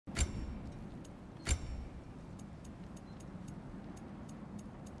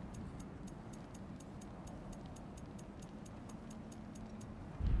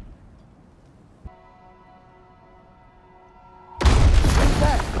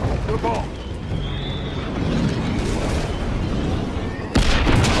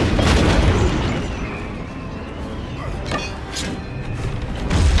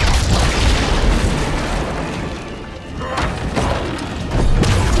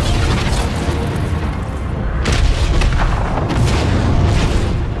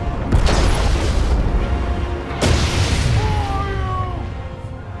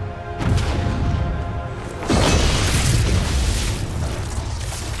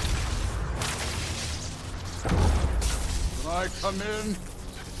I come in?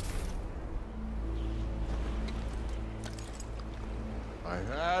 I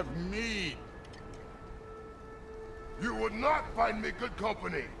have meat. You would not find me good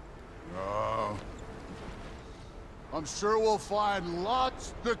company. No. I'm sure we'll find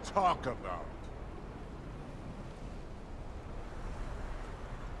lots to talk about.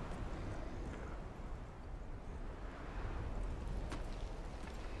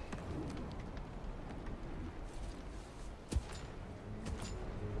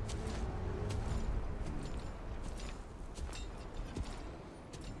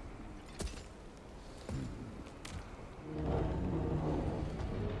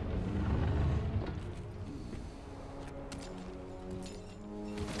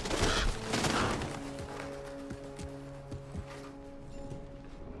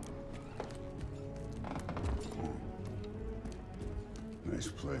 Nice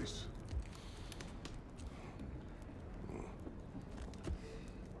place.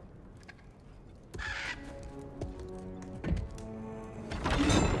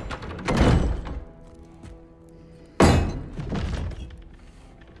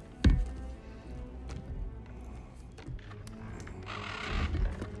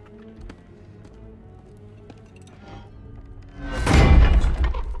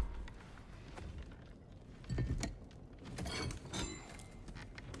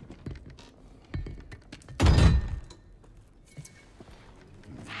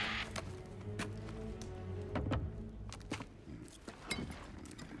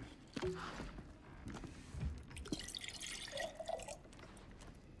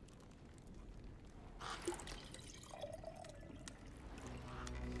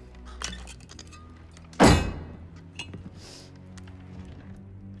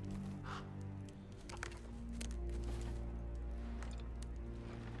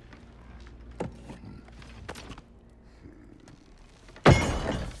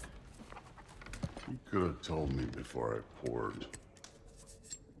 You could have told me before I poured.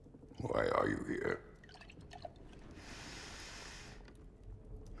 Why are you here?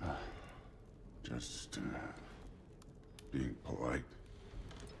 Just, being polite.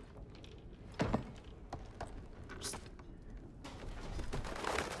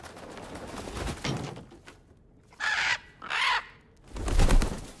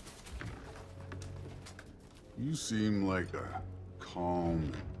 You seem like a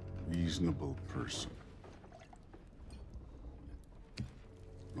calm, reasonable person.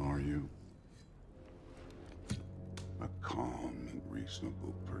 Are you? A calm and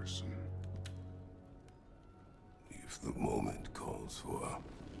reasonable person. If the moment calls for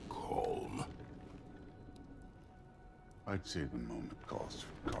calm. I'd say the moment calls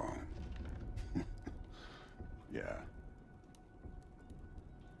for calm. Yeah.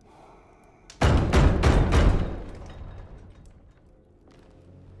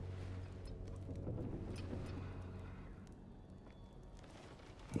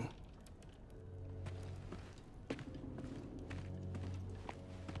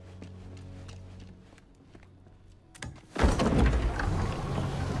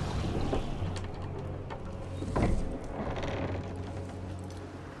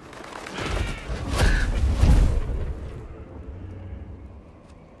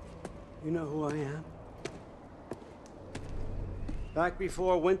 You know who I am? Back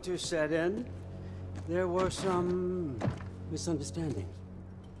before winter set in, there were some misunderstandings.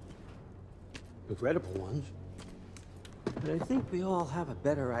 Regrettable ones. But I think we all have a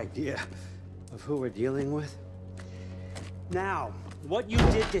better idea of who we're dealing with. Now, what you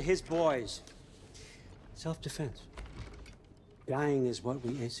did to his boys. Self-defense. Dying is what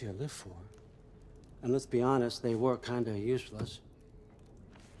we Aesir live for. And let's be honest, they were kinda useless.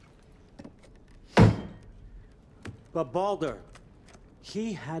 But Baldur,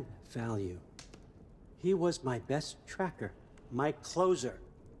 he had value. He was my best tracker, my closer.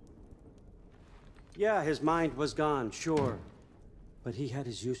 Yeah, his mind was gone, sure. But he had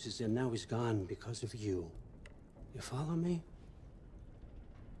his uses, and now he's gone because of you. You follow me?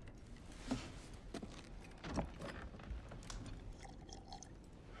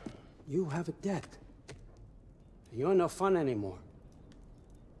 You have a debt. You're no fun anymore.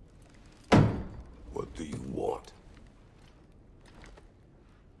 What do you want?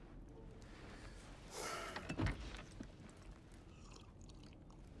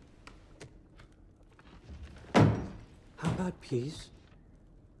 How about peace?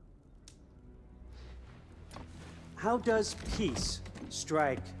 How does peace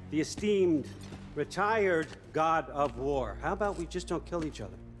strike the esteemed, retired god of war? How about we just don't kill each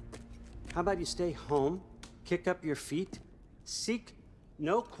other? How about you stay home, kick up your feet, seek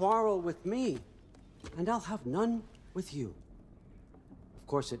no quarrel with me, and I'll have none with you.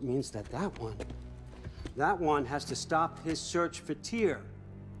 course, it means that that one has to stop his search for Tyr.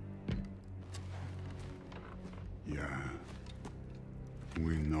 Yeah.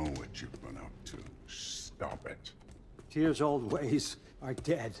 We know what you've been up to. Stop it. Tyr's old ways are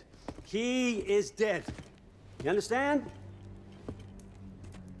dead. He is dead. You understand?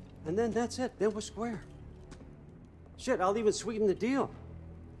 And then that's it. Then we're square. Shit, I'll even sweeten the deal.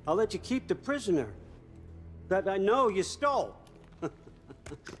 I'll let you keep the prisoner that I know you stole.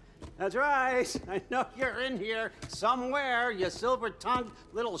 That's right. I know you're in here somewhere, you silver-tongued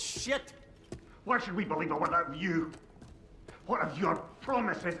little shit. Why should we believe a word out of you? What have your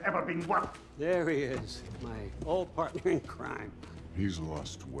promises ever been worth? There he is, my old partner in crime. He's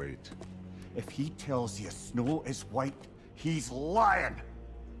lost weight. If he tells you snow is white, he's lying.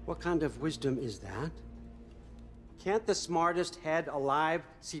 What kind of wisdom is that? Can't the smartest head alive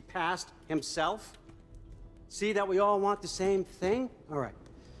see past himself? See that we all want the same thing? All right.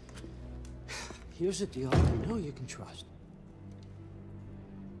 Here's a deal I know you can trust.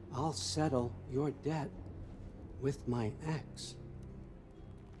 I'll settle your debt with my ex.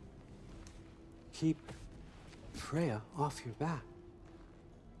 Keep Freya off your back.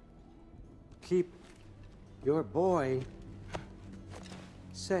 Keep your boy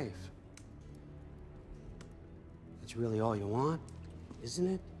safe. That's really all you want,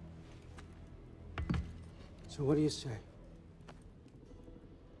 isn't it? So what do you say?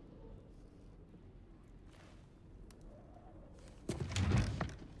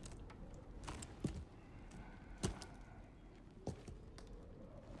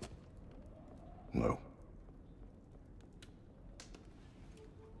 No.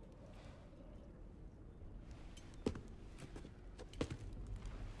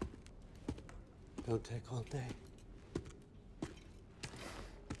 Don't take all day.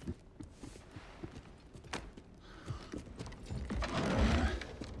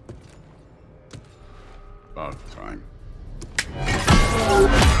 About time.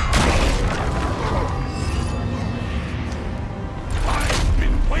 I've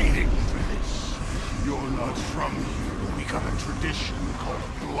been waiting for this. You're not from here. We got a tradition called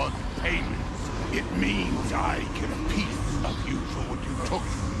blood payments. It means I get a piece of you for what you took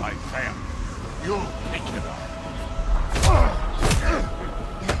from my family. You'll pick it up.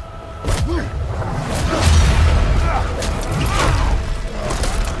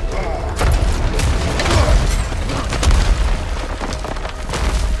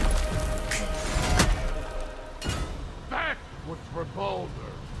 Backwards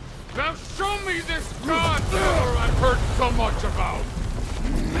revolver. Now show me this god killer I've heard so much about.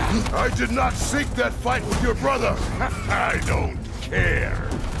 I did not seek that fight with your brother. I don't care.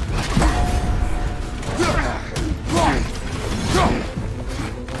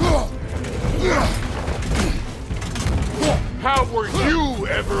 How were you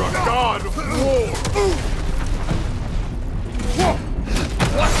ever a god of war?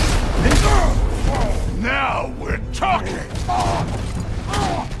 Now we're talking.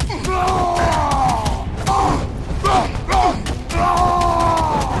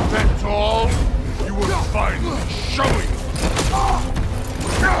 That's all? You were finally showing.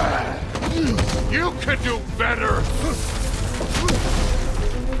 You could do better.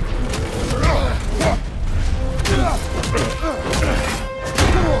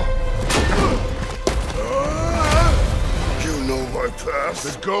 You know my past.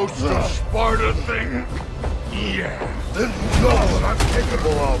 The ghost of Sparta thing? Yeah. Then you know what I'm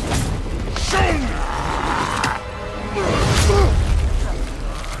capable of. Show me!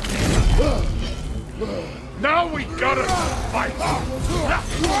 Now we gotta fight!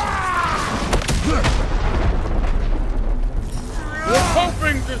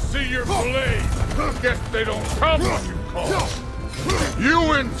 Hoping to see your blade. Guess they don't come when you call.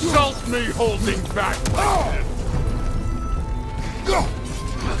 You insult me holding back like this.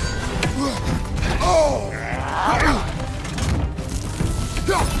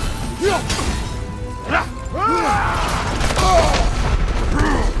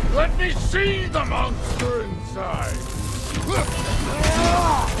 Let me see the monster inside.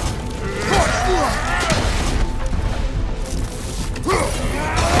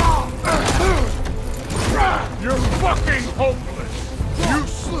 You're fucking hopeless. You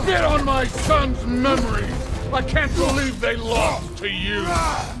spit on my son's memories. I can't believe they lost to you.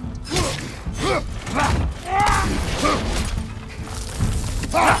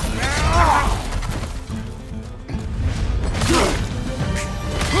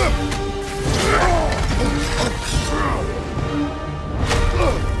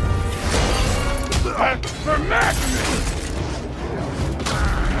 That's for madness!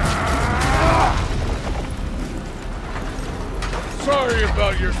 Sorry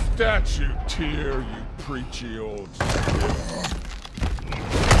about your statue, Tyr, you preachy old shit.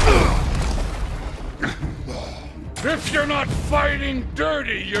 If you're not fighting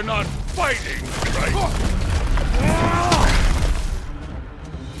dirty, you're not fighting, right?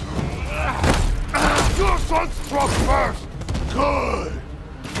 Your son struck first! Good!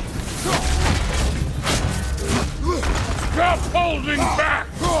 Stop holding back!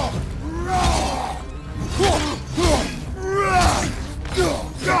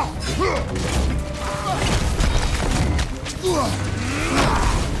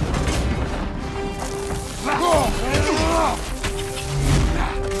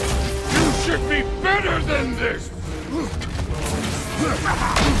 You should be better than this!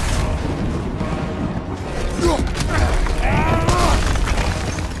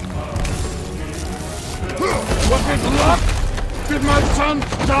 Was it luck? Did my son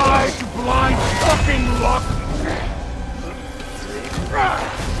die to blind fucking luck?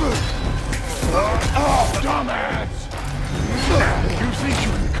 Dumbass! You think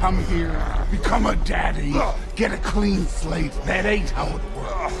you can come here, become a daddy, get a clean slate? That ain't how it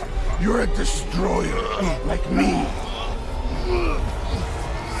works. You're a destroyer, like me.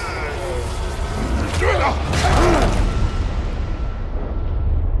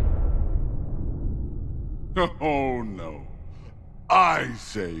 Oh no. I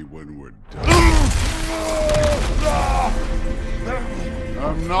say when we're done.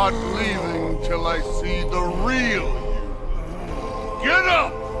 I'm not leaving till I see the real you. Get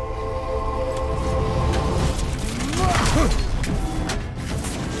up!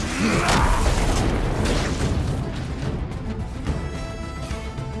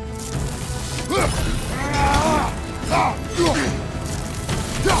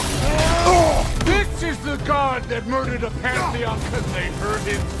 This is the god that murdered a pantheon because they hurt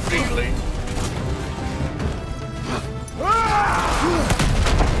his feelings.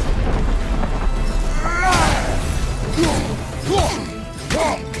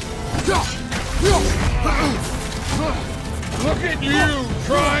 Look at you,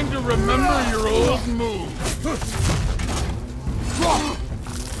 trying to remember your old moves.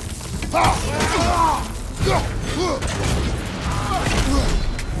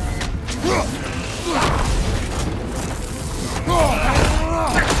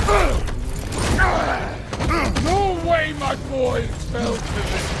 No way my boys fell to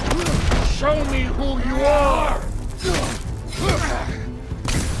this. Show me who you are.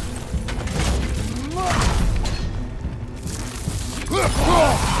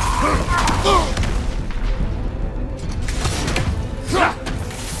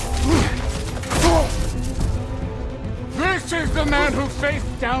 This is the man who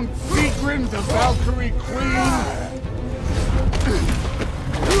faced down Sigrun, the Valkyrie Queen.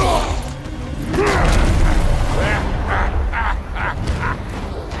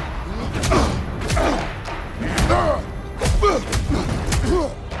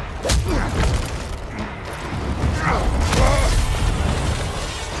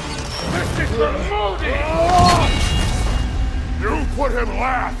 This is the Modi! You put him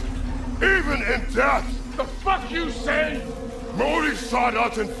last, even in death. The fuck you say? Modi sought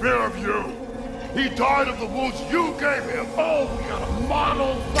us in fear of you. He died of the wounds you gave him. Oh, we got a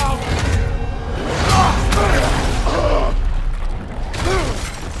model Valkyrie.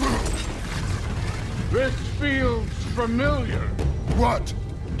 This feels familiar. What?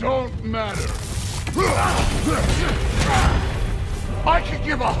 Don't matter. I could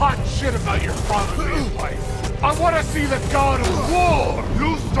give a hot shit about your fatherly life. I want to see the god of war.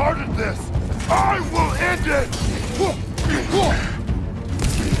 You started this. I will end it.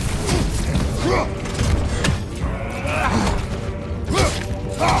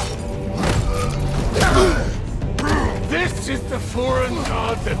 This is the foreign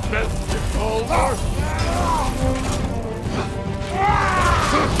god that bested Baldur.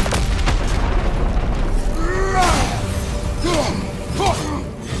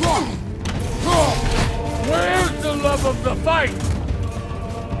 Where's the love of the fight?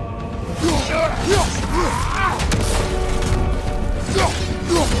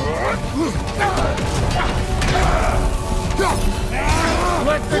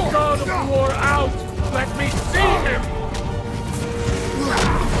 Let the god of war out! Let me see him!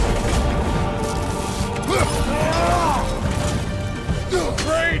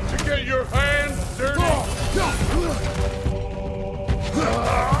 Afraid to get your hands dirty?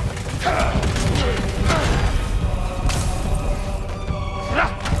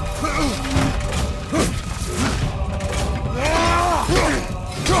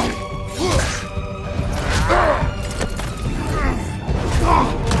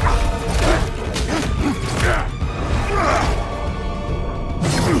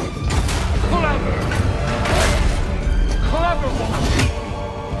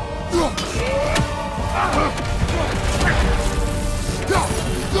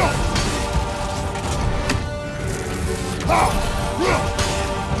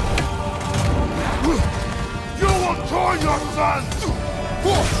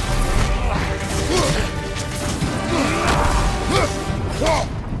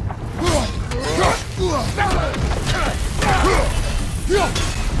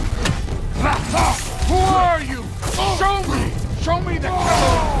 Who are you? Show me! Show me the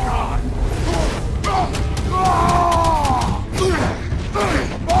killer of God!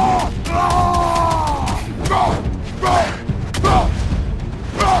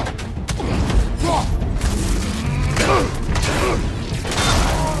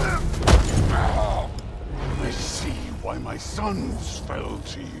 I see why my sons fell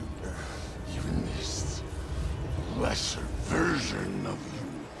to you. Even this lesser version of you.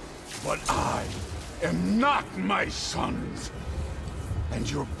 But I am not my sons. And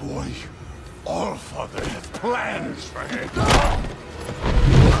your boy, Allfather, has plans for him.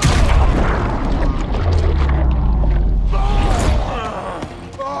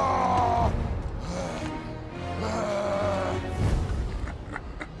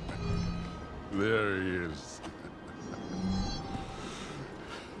 There he is.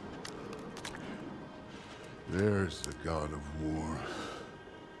 There's the god of war.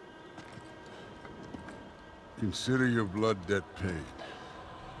 Consider your blood debt paid.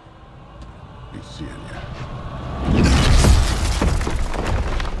 Be seeing you.